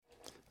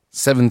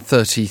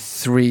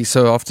7:33.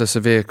 So after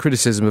severe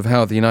criticism of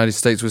how the United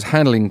States was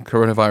handling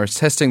coronavirus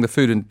testing, the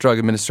Food and Drug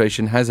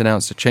Administration has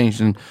announced a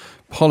change in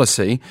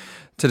policy.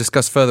 To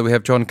discuss further, we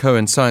have John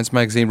Cohen, Science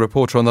Magazine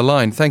reporter, on the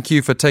line. Thank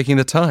you for taking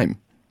the time.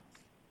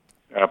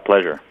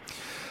 Pleasure.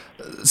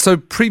 So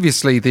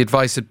previously, the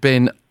advice had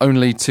been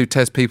only to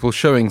test people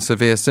showing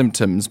severe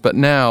symptoms, but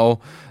now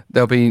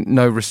there'll be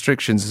no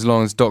restrictions as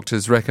long as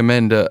doctors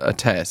recommend a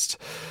test.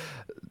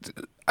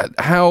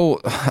 How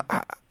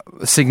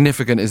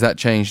significant is that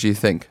change, do you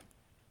think?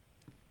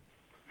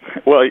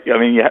 Well, I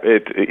mean,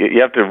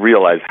 you have to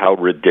realize how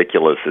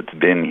ridiculous it's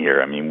been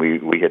here. I mean,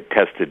 we had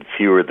tested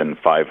fewer than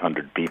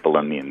 500 people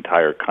in the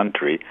entire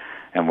country,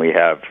 and we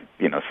have,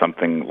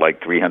 something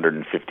like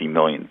 350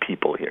 million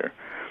people here.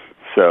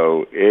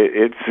 So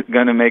it's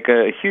going to make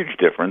a huge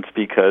difference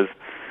because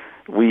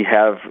we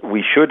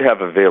should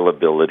have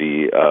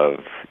availability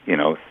of,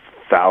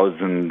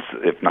 thousands,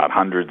 if not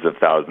hundreds of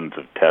thousands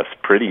of tests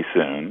pretty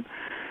soon.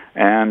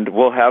 And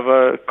we'll have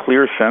a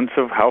clear sense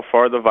of how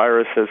far the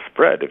virus has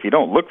spread. If you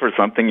don't look for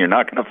something, you're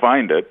not going to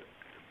find it.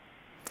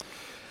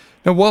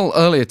 Now, while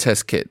earlier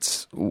test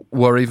kits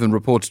were even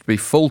reported to be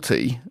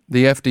faulty,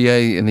 the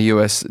FDA in the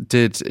US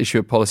did issue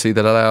a policy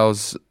that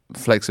allows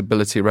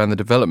flexibility around the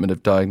development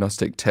of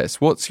diagnostic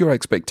tests. What's your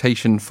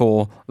expectation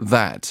for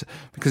that?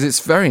 Because it's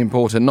very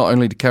important not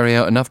only to carry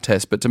out enough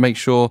tests, but to make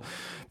sure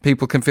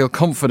people can feel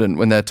confident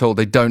when they're told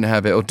they don't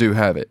have it or do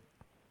have it.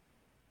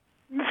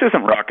 This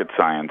isn't rocket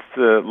science.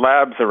 The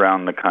labs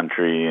around the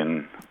country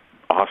and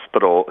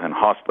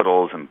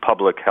hospitals and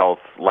public health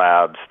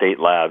labs, state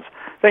labs,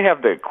 they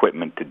have the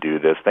equipment to do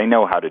this. They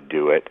know how to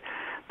do it.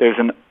 There's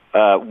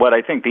what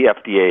I think the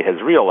FDA has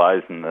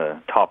realized and the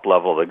top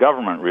level of the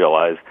government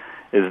realized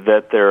is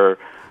that their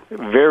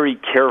very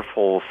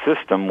careful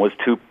system was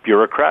too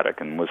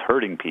bureaucratic and was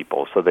hurting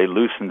people. So they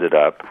loosened it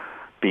up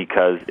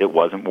because it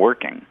wasn't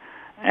working.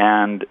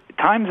 And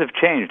times have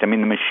changed. I mean,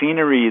 the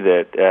machinery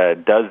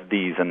that does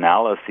these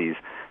analyses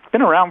has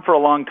been around for a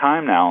long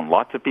time now, and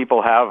lots of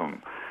people have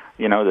them.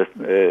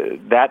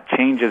 That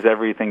changes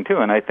everything, too.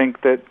 And I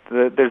think that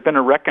there's been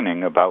a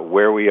reckoning about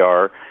where we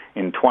are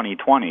in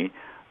 2020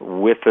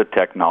 with the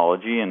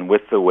technology and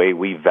with the way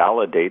we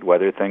validate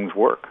whether things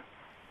work.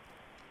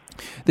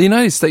 The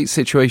United States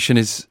situation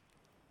is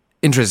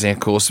interesting,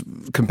 of course,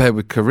 compared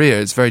with Korea.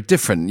 It's very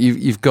different.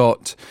 You've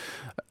got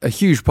a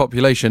huge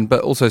population,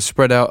 but also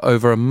spread out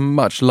over a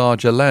much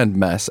larger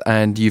landmass,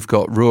 and you've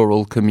got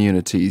rural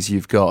communities.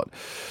 You've got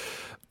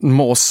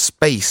more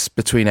space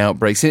between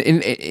outbreaks.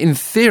 In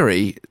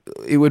theory,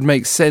 it would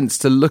make sense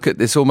to look at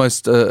this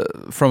almost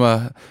from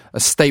a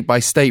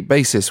state-by-state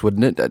basis,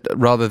 wouldn't it,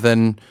 rather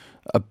than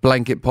a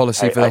blanket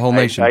policy for the whole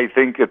nation? I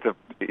think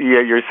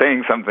you're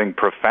saying something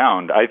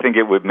profound. I think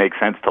it would make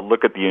sense to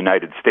look at the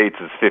United States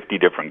as 50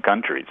 different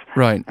countries.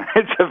 Right.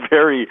 It's a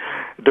very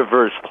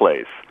diverse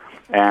place.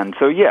 And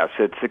so, yes,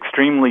 it's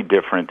extremely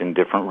different in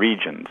different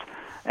regions.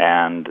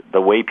 And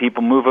the way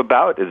people move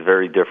about is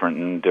very different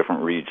in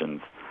different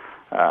regions.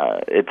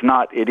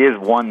 It is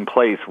one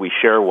place. We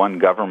share one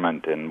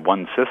government and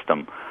one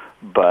system.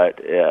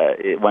 But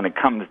when it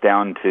comes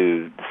down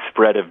to the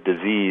spread of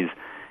disease,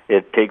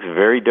 it takes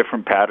very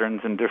different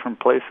patterns in different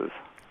places.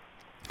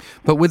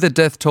 But with the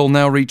death toll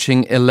now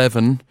reaching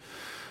 11,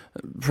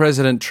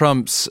 President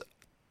Trump's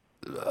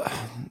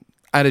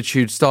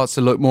attitude starts to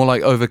look more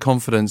like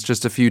overconfidence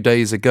just a few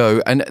days ago.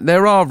 And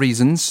there are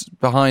reasons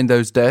behind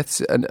those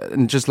deaths.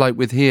 And just like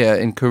with here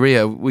in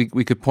Korea, we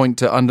could point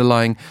to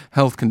underlying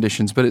health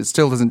conditions, but it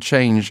still doesn't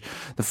change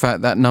the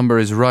fact that number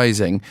is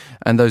rising.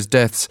 And those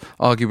deaths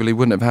arguably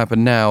wouldn't have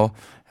happened now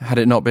had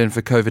it not been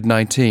for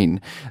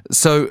COVID-19.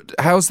 So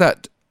how's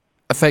that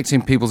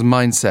affecting people's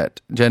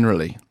mindset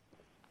generally?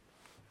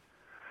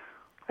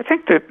 I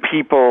think that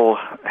people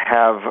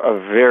have a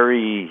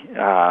very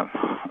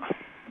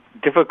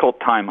difficult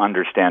time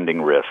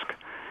understanding risk.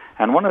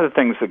 And one of the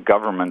things that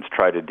governments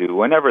try to do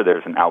whenever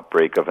there's an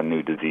outbreak of a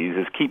new disease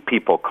is keep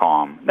people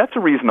calm. That's a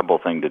reasonable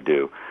thing to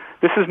do.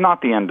 This is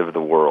not the end of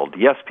the world.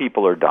 Yes,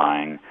 people are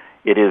dying.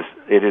 It is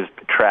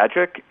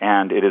tragic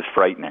and it is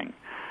frightening.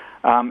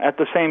 At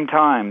the same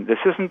time, this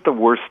isn't the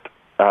worst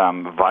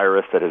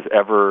virus that has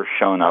ever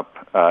shown up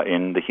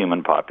in the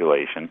human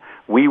population.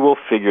 We will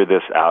figure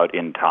this out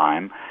in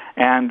time.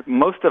 And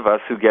most of us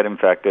who get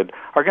infected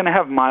are going to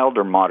have mild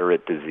or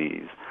moderate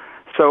disease.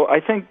 So I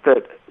think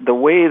that the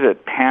way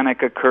that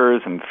panic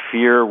occurs and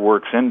fear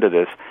works into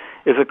this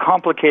is a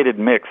complicated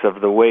mix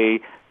of the way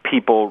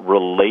people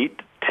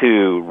relate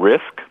to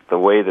risk, the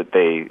way that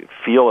they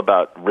feel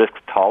about risk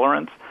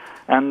tolerance,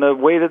 and the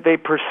way that they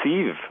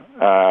perceive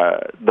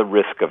the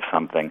risk of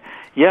something.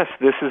 Yes,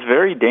 this is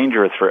very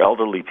dangerous for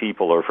elderly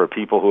people or for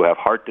people who have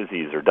heart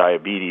disease or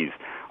diabetes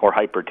or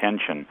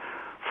hypertension.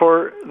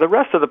 For the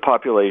rest of the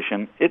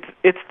population, it's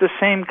the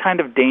same kind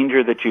of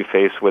danger that you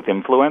face with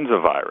influenza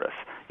virus.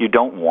 You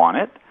don't want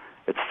it.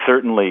 It's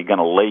certainly going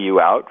to lay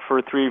you out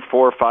for 3,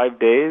 4, 5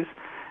 days,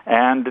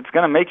 and it's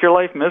going to make your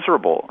life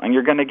miserable, and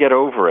you're going to get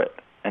over it,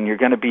 and you're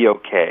going to be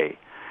okay.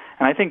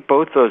 And I think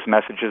both those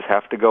messages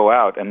have to go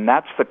out, and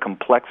that's the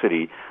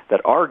complexity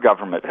that our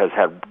government has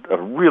had a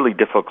really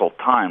difficult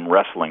time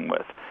wrestling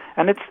with.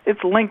 And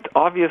it's linked,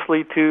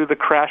 obviously, to the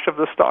crash of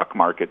the stock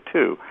market,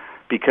 too,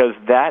 because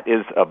that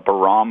is a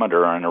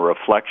barometer and a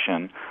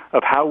reflection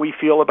of how we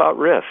feel about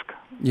risk.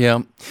 Yeah.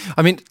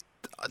 I mean,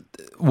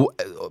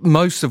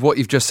 most of what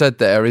you've just said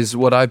there is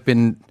what I've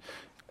been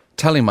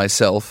telling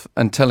myself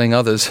and telling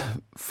others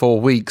for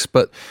weeks,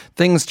 but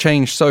things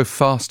change so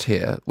fast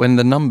here when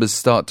the numbers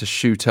start to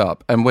shoot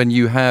up, and when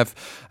you have,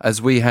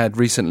 as we had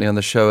recently on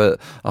the show,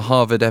 a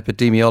Harvard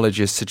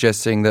epidemiologist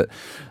suggesting that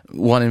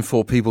 1 in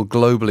 4 people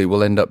globally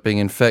will end up being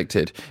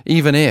infected,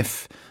 even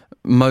if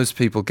most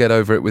people get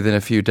over it within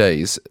a few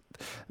days,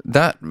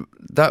 that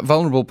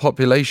vulnerable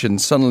population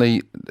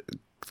suddenly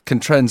can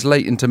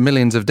translate into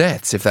millions of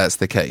deaths if that's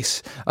the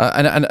case.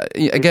 And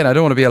again, I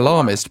don't want to be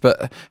alarmist,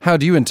 but how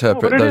do you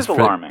interpret those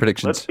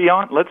predictions?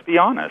 Let's be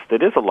honest.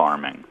 It is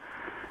alarming,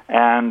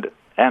 and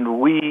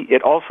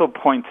it also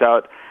points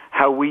out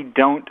how we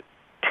don't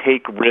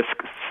take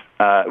risks.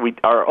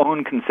 Our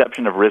own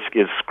conception of risk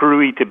is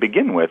screwy to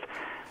begin with,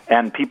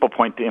 and people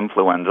point to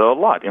influenza a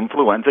lot.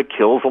 Influenza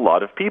kills a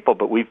lot of people,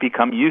 but we've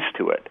become used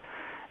to it.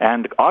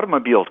 And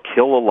automobiles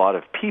kill a lot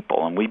of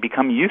people, and we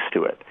become used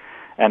to it.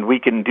 And we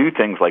can do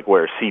things like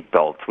wear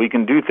seatbelts. We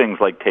can do things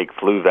like take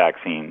flu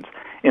vaccines.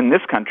 In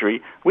this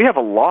country, we have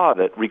a law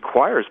that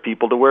requires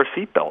people to wear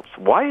seatbelts.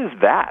 Why is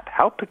that?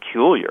 How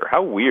peculiar?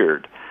 How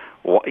weird?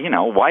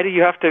 Why do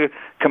you have to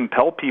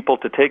compel people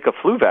to take a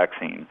flu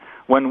vaccine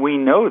when we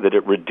know that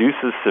it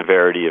reduces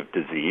severity of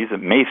disease?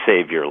 It may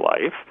save your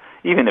life.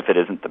 Even if it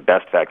isn't the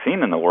best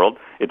vaccine in the world,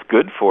 it's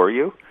good for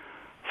you.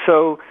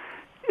 So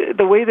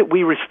the way that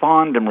we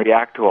respond and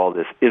react to all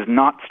this is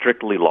not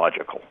strictly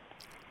logical.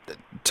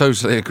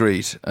 Totally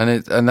agreed,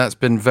 and that's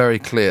been very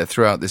clear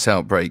throughout this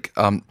outbreak.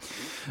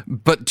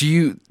 But do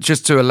you,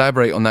 just to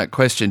elaborate on that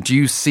question, do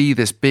you see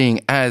this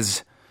being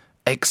as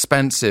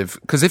expansive?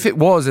 Because if it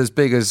was as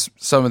big as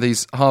some of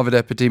these Harvard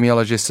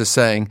epidemiologists are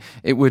saying,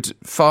 it would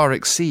far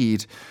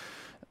exceed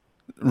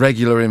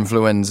regular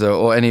influenza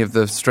or any of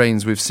the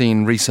strains we've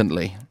seen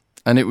recently,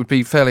 and it would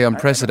be fairly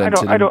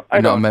unprecedented. I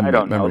don't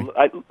know.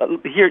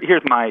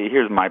 Here's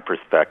my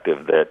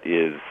perspective. That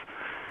is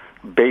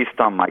based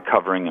on my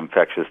covering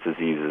infectious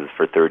diseases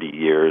for 30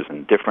 years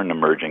and different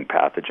emerging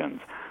pathogens.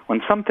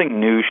 When something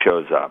new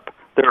shows up,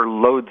 there are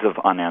loads of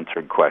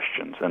unanswered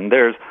questions, and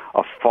there's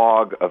a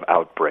fog of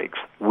outbreaks.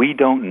 We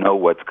don't know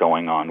what's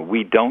going on.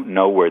 We don't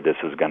know where this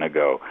is going to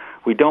go.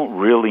 We don't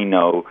really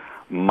know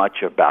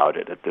much about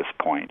it at this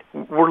point.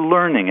 We're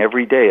learning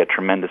every day a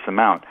tremendous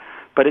amount,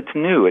 but it's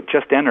new. It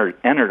just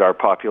entered our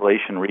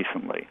population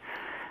recently.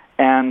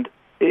 And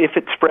if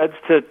it spreads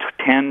to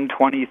 10,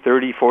 20,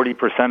 30,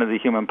 40% of the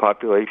human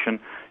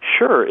population,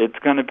 sure, it's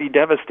going to be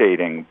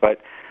devastating.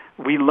 But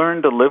we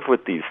learn to live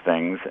with these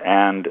things,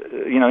 and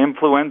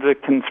influenza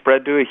can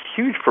spread to a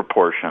huge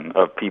proportion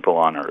of people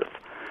on Earth.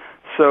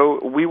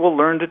 So we will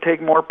learn to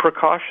take more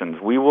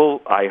precautions. We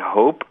will, I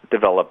hope,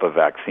 develop a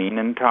vaccine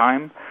in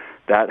time.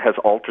 That has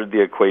altered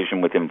the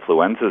equation with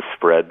influenza's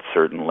spread,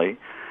 certainly.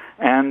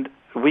 And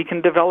we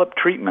can develop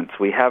treatments.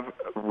 We have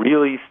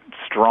really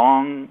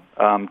strong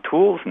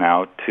tools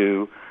now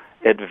to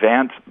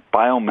advance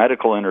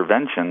biomedical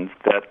interventions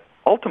that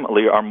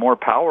ultimately are more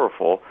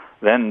powerful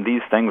than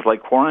these things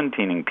like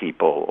quarantining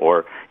people.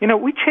 Or,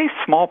 we chase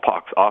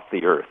smallpox off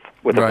the earth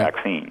with a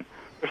vaccine.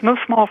 There's no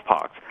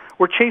smallpox.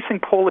 We're chasing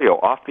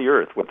polio off the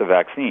earth with a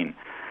vaccine.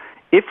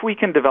 If we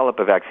can develop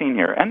a vaccine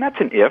here, and that's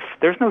an if,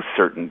 there's no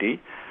certainty,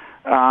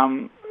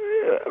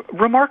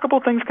 remarkable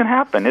things can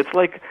happen. It's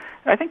like,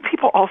 I think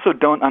people also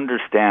don't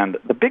understand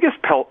the biggest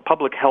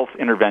public health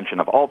intervention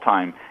of all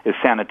time is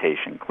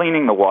sanitation,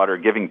 cleaning the water,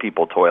 giving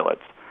people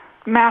toilets.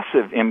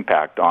 Massive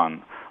impact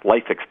on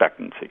life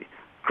expectancy.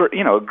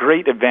 A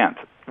great event.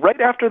 Right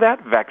after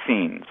that,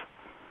 vaccines.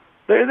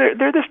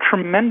 They're this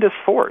tremendous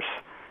force.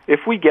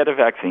 If we get a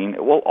vaccine,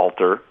 it will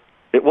alter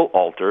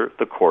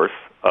the course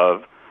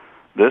of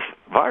this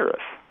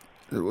virus.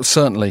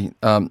 Certainly,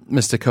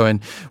 Mr.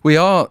 Cohen. We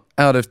are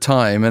out of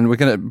time, and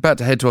we're about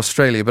to head to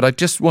Australia, but I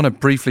just want to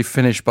briefly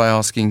finish by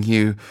asking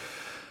you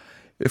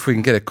if we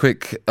can get a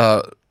quick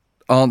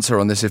answer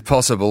on this, if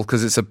possible,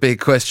 because it's a big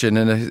question,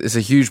 and it's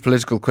a huge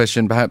political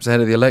question, perhaps ahead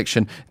of the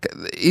election.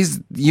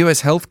 Is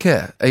US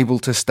healthcare able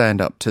to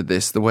stand up to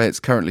this, the way it's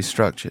currently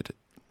structured?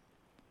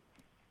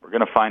 We're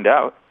going to find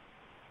out.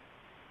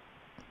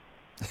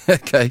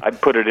 Okay.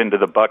 I'd put it into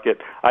the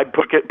bucket. I'd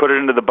put it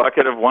into the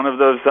bucket of one of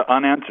those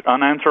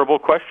unanswerable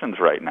questions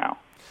right now.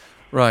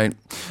 Right,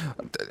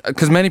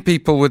 because many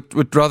people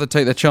would rather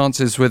take their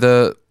chances with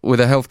a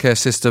healthcare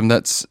system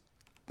that's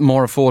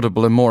more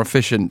affordable and more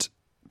efficient,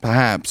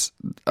 perhaps,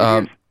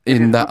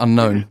 in that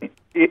unknown.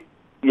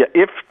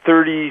 If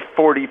 30,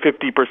 40,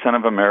 50%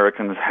 of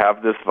Americans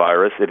have this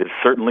virus, it is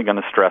certainly going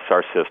to stress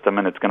our system,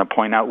 and it's going to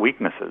point out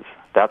weaknesses.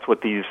 That's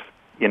what these,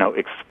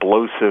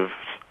 explosive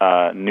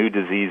new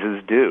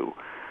diseases do.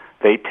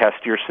 They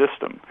test your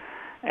system,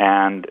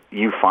 and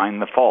you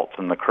find the faults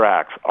and the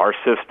cracks. Our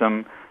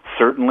system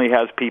certainly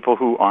has people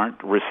who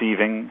aren't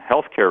receiving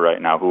health care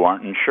right now, who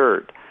aren't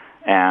insured.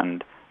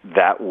 And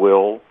that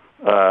will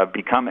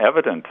become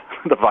evident.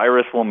 The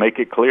virus will make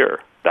it clear.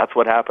 That's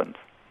what happens.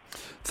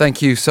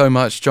 Thank you so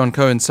much, John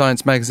Cohen,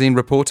 Science Magazine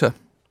reporter.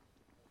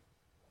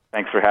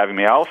 Thanks for having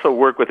me. I also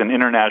work with an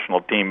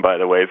international team, by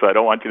the way, so I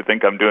don't want you to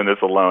think I'm doing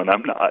this alone.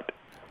 I'm not.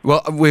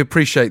 Well, we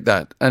appreciate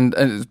that. And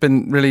it's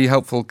been really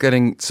helpful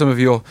getting some of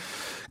your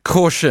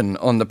caution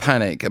on the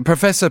panic.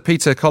 Professor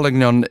Peter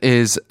Collignon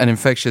is an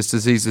infectious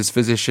diseases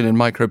physician and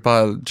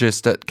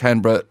microbiologist at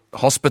Canberra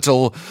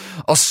Hospital,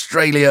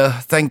 Australia.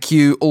 Thank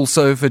you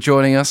also for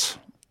joining us.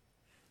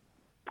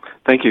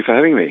 Thank you for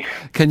having me.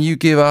 Can you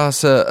give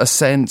us a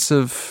sense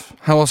of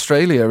how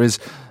Australia is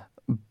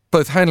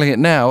both handling it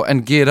now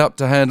and geared up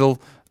to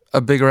handle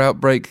a bigger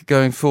outbreak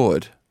going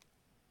forward?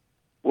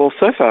 Well,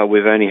 so far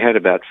we've only had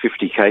about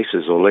 50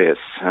 cases or less,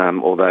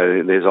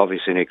 although there's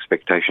obviously an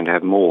expectation to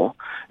have more.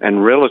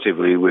 And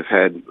relatively, we've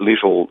had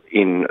little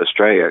in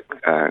Australia,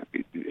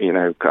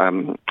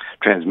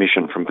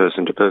 transmission from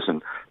person to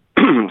person.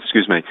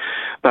 Excuse me.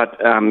 But,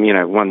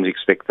 one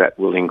expect that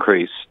will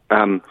increase.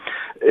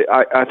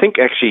 I think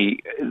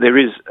actually there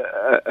is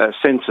a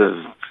sense of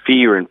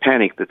fear and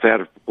panic that's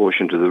out of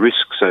proportion to the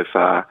risk so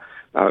far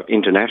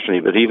internationally,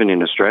 but even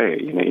in Australia,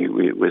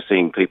 we're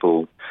seeing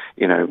people,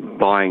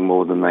 buying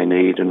more than they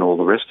need and all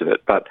the rest of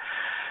it. But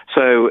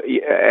so,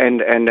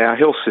 and our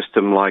health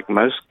system, like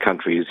most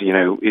countries,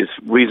 is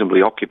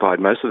reasonably occupied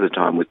most of the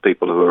time with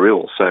people who are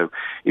ill. So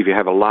if you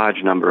have a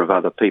large number of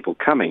other people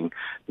coming,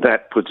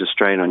 that puts a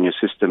strain on your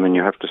system, and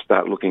you have to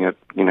start looking at,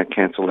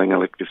 cancelling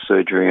elective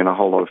surgery and a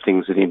whole lot of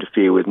things that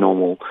interfere with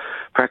normal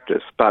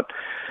practice. But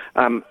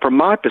from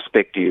my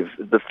perspective,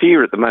 the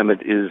fear at the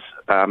moment is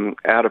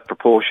out of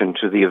proportion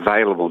to the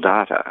available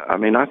data. I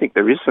mean, I think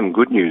there is some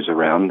good news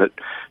around that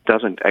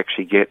doesn't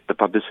actually get the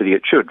publicity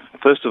it should.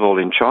 First of all,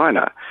 in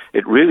China,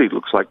 it really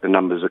looks like the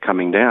numbers are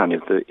coming down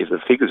if the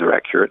figures are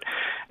accurate.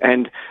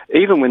 And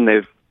even when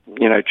they've,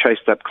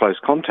 chased up close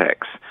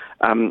contacts,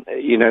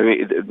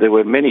 there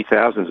were many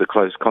thousands of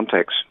close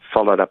contacts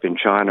followed up in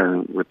China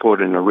and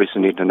reported in a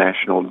recent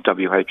international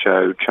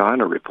WHO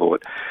China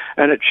report.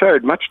 And it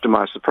showed, much to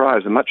my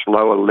surprise, a much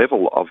lower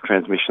level of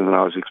transmission than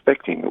I was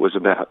expecting. It was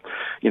about,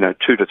 2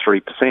 to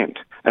 3%.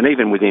 And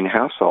even within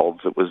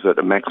households, it was at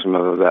a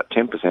maximum of about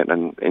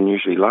 10% and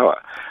usually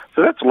lower.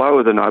 So that's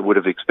lower than I would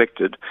have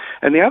expected.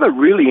 And the other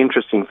really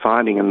interesting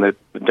finding, and the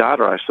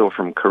data I saw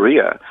from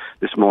Korea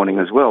this morning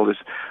as well, is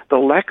the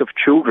lack of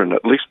children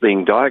at least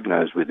being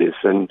diagnosed with this,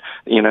 and,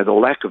 the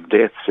lack of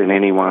deaths in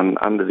anyone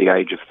under the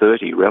age of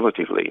 30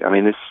 relatively. I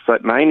mean, this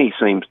mainly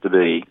seems to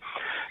be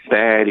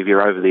bad if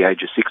you're over the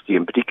age of 60,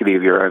 and particularly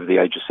if you're over the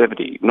age of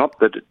 70. Not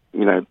that,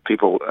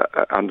 people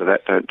under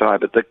that don't die,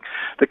 but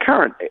the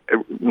current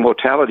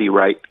mortality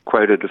rate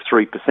quoted of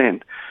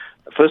 3%.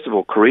 First of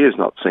all, Korea's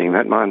not seeing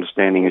that. My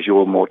understanding is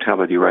your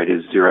mortality rate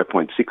is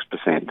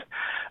 0.6%.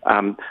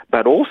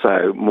 But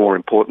also, more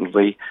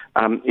importantly,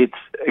 it's,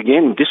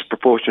 again,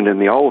 disproportionate in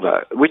the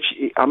older, which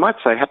I might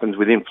say happens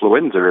with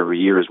influenza every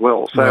year as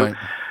well. So, right.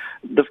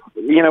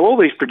 All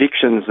these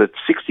predictions that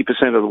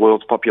 60% of the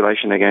world's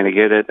population are going to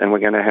get it and we're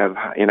going to have,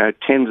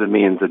 tens of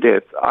millions of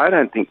deaths, I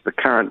don't think the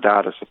current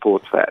data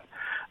supports that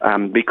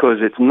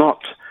because it's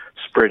not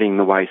spreading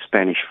the way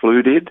Spanish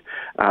flu did.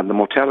 The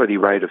mortality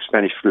rate of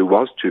Spanish flu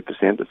was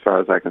 2%, as far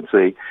as I can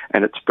see,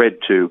 and it spread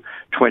to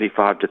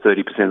 25 to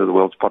 30% of the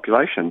world's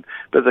population.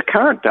 But the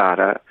current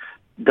data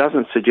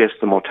doesn't suggest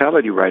the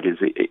mortality rate is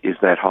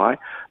that high,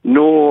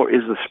 nor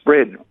is the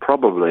spread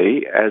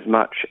probably as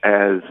much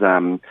as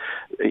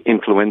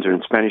influenza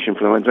and Spanish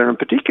influenza, and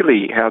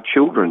particularly how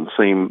children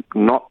seem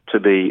not to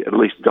be at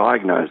least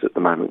diagnosed at the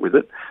moment with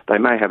it. They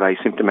may have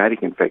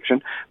asymptomatic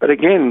infection, but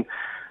again,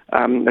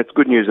 that's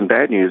good news and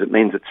bad news. It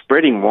means it's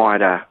spreading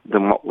wider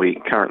than what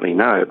we currently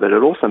know, but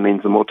it also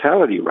means the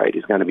mortality rate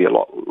is going to be a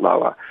lot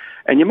lower.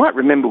 And you might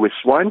remember with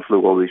swine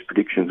flu, all these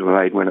predictions were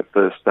made when it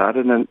first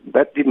started, and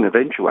that didn't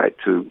eventuate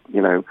to,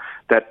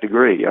 that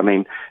degree. I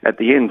mean, at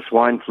the end,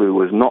 swine flu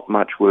was not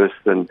much worse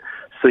than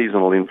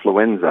seasonal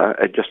influenza.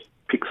 It just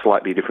picked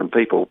slightly different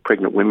people.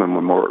 Pregnant women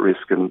were more at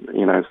risk, and,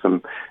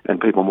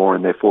 and people more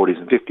in their 40s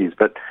and 50s.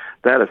 But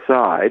that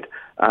aside,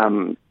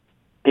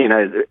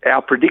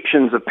 our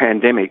predictions of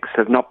pandemics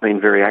have not been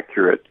very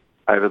accurate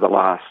over the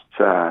last,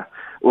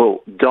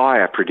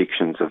 dire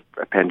predictions of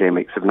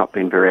pandemics have not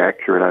been very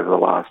accurate over the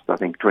last, I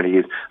think, 20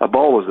 years.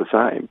 Ebola was the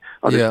same.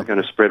 This is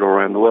going to spread all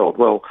around the world.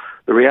 Well,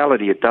 the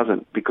reality, it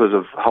doesn't because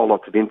of whole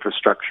lots of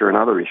infrastructure and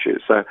other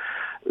issues. So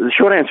the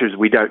short answer is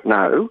we don't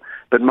know,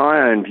 but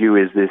my own view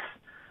is this.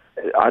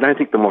 I don't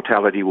think the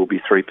mortality will be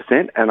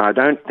 3%, and I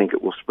don't think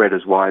it will spread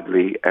as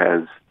widely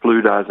as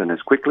flu does and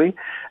as quickly.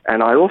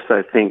 And I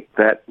also think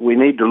that we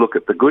need to look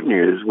at the good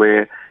news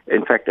where,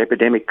 in fact,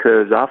 epidemic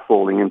curves are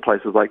falling in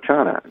places like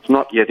China. It's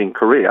not yet in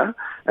Korea,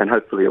 and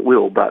hopefully it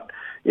will, but,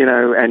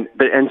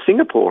 and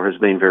Singapore has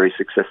been very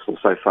successful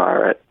so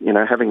far at,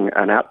 having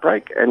an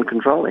outbreak and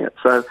controlling it.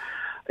 So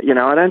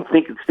I don't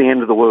think it's the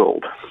end of the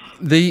world.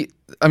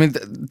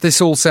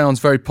 This all sounds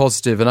very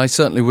positive, and I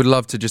certainly would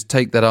love to just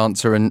take that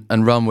answer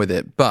and run with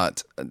it.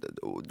 But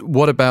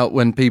what about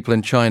when people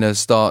in China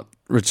start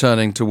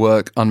returning to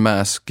work en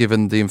masse,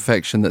 given the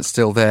infection that's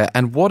still there?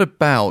 And what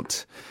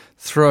about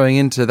throwing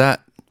into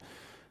that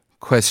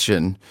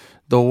question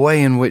the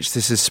way in which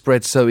this is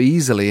spread so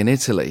easily in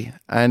Italy,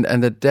 and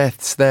the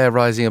deaths there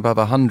rising above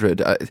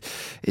 100?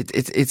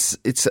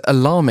 It's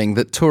alarming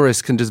that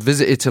tourists can just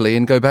visit Italy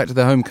and go back to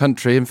their home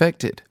country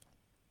infected.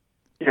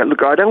 Yeah,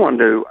 look, I don't want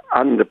to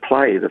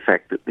underplay the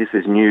fact that this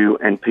is new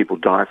and people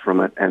die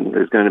from it, and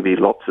there's going to be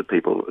lots of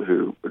people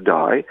who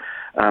die.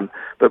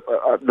 But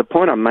the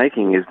point I'm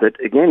making is that,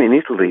 again, in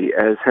Italy,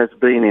 as has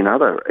been in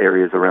other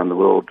areas around the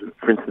world,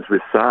 for instance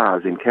with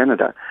SARS in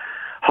Canada,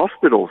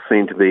 hospitals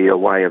seem to be a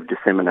way of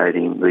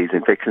disseminating these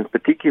infections,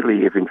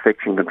 particularly if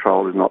infection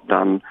control is not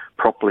done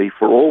properly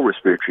for all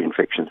respiratory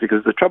infections.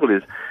 Because the trouble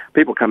is,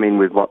 people come in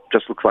with what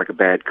just looks like a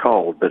bad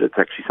cold, but it's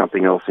actually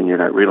something else and you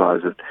don't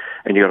realise it.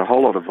 And you've got a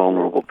whole lot of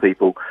vulnerable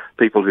people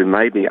who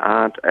maybe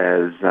aren't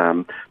as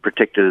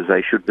protected as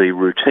they should be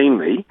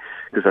routinely,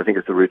 because I think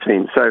it's the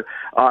routine. So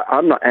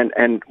I'm not.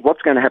 And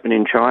what's going to happen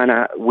in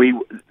China?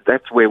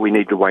 That's where we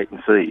need to wait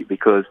and see,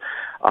 because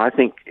I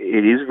think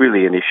it is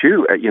really an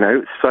issue.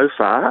 So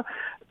far,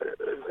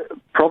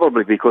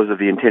 probably because of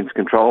the intense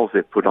controls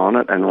they've put on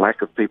it and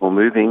lack of people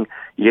moving,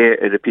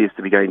 it appears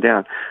to be going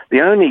down.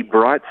 The only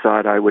bright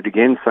side I would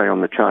again say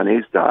on the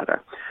Chinese data,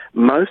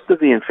 most of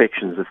the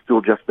infections have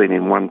still just been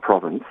in one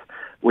province.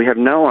 We have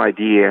no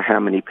idea how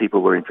many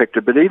people were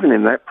infected, but even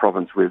in that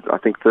province with, I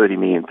think, 30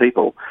 million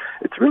people,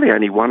 it's really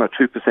only 1 or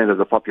 2% of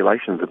the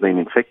population have been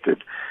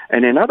infected.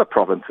 And in other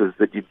provinces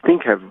that you'd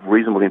think have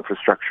reasonable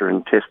infrastructure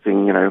and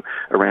testing,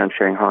 around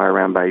Shanghai,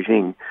 around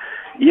Beijing,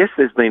 yes,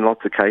 there's been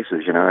lots of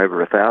cases, over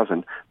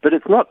 1,000, but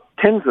it's not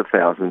tens of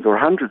thousands or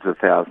hundreds of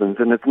thousands,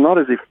 and it's not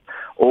as if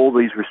all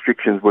these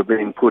restrictions were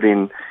being put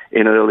in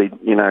early,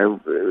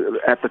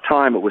 at the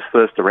time it was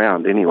first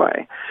around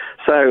anyway.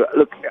 So,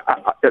 look,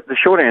 the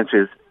short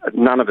answer is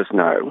none of us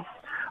know.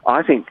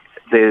 I think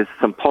there's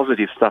some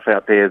positive stuff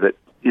out there that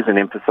isn't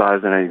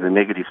emphasised in any of the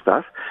negative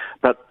stuff,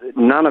 but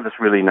none of us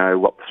really know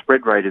what the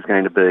spread rate is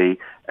going to be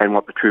and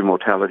what the true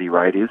mortality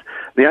rate is.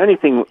 The only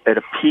thing that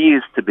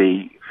appears to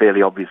be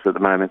fairly obvious at the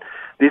moment,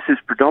 this is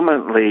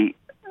predominantly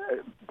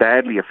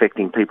badly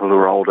affecting people who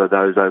are older,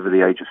 those over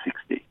the age of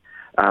 60.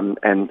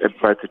 And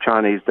both the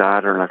Chinese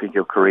data and I think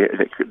your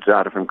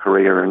data from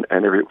Korea and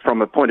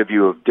from a point of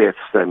view of deaths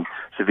and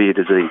severe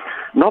disease.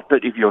 Not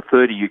that if you're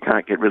 30 you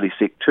can't get really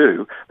sick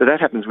too, but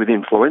that happens with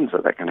influenza,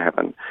 that can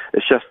happen.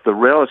 It's just the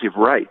relative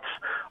rates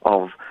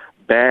of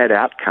bad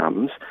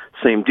outcomes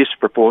seem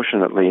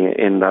disproportionately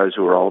in those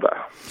who are older.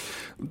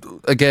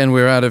 Again,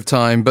 we're out of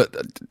time, but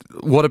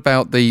what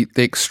about the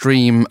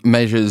extreme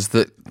measures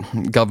that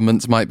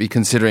governments might be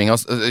considering?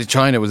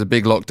 China was a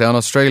big lockdown.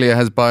 Australia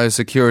has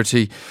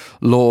biosecurity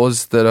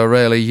laws that are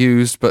rarely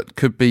used but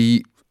could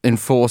be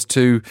enforced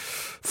to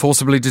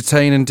forcibly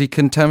detain and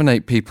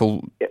decontaminate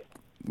people.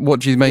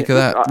 What do you make of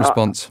that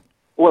response?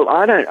 Well,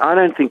 I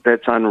don't think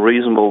that's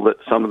unreasonable that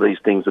some of these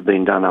things have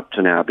been done up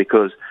to now,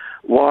 because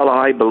while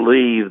I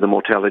believe the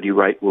mortality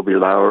rate will be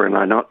lower and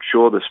I'm not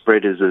sure the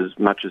spread is as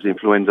much as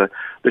influenza,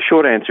 the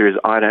short answer is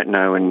I don't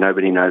know and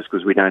nobody knows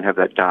because we don't have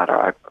that data.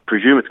 I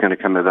presume it's going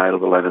to come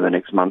available over the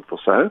next month or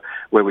so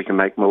where we can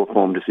make more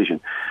informed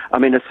decision. I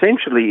mean,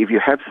 essentially, if you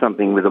have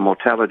something with a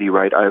mortality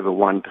rate over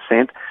 1%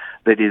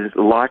 that is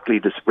likely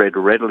to spread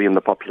readily in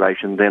the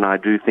population, then I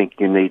do think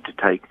you need to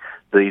take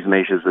these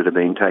measures that are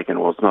being taken,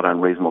 or it's not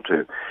unreasonable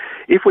to.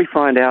 If we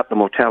find out the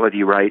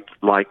mortality rate,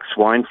 like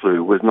swine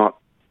flu, was not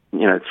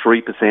 3%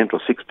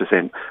 or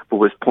 6%, but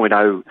was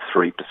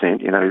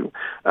 0.03%,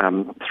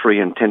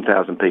 3 in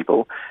 10,000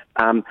 people,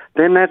 then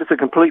that is a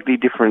completely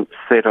different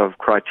set of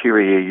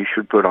criteria you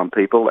should put on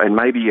people, and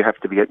maybe you have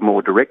to get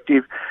more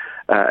directed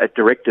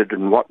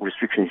in what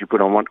restrictions you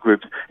put on what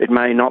groups. It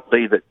may not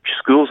be that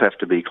schools have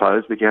to be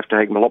closed, but you have to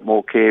take a lot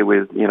more care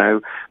with,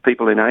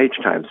 people in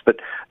aged homes. But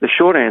the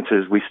short answer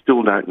is we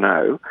still don't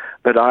know,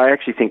 but I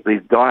actually think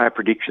these dire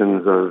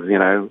predictions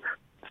of,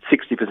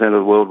 60% of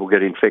the world will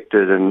get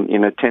infected and,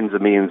 tens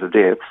of millions of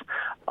deaths,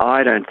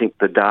 I don't think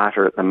the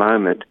data at the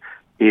moment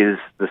is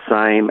the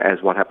same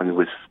as what happened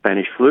with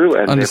Spanish flu,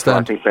 and therefore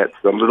I think that's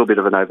a little bit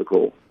of an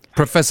overcall.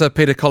 Professor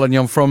Peter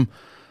Collignon from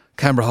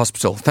Canberra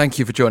Hospital, thank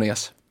you for joining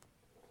us.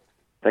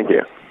 Thank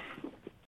you.